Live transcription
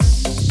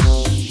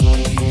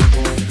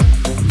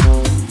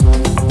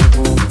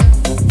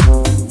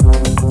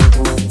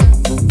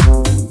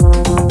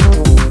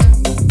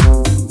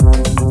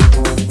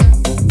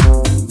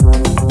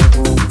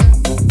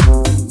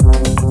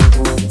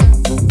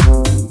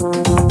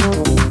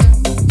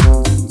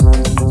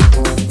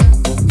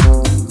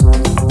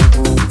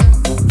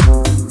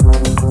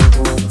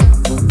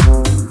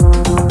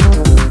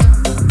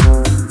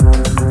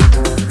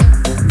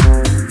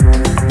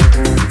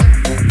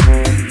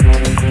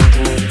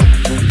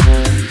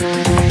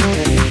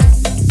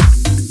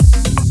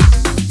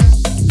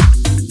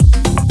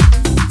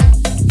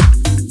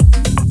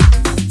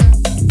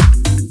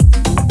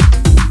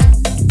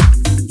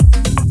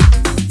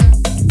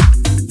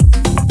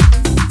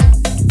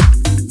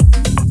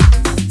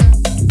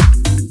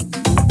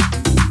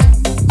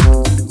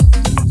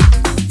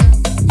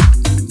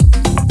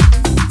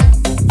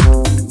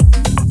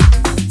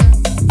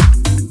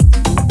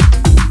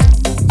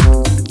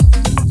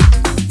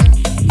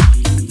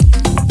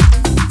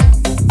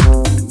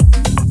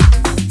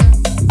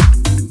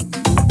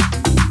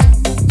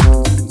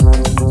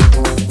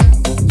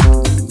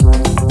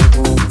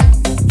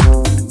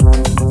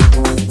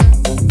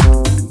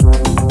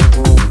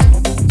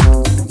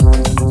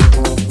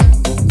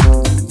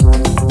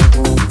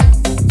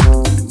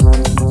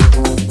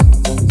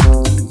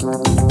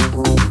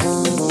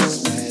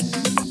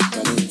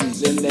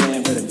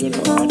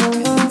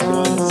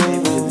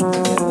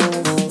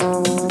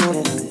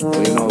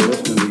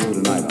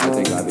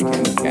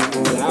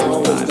I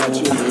always got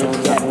you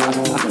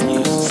when you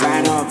used to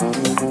sign off.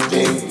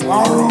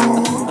 Tomorrow.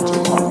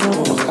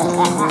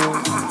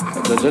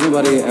 Does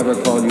anybody ever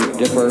call you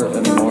Dipper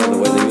anymore the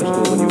way they used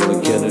to when you were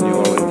a kid and you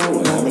were always...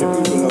 How many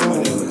people know my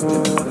name is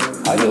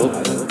Dipper? I do.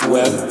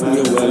 Well,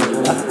 you're one of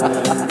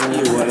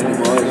the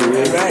boys who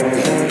is right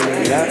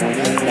there. You know?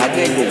 I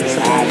think it's I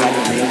got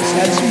the name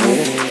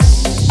touch me.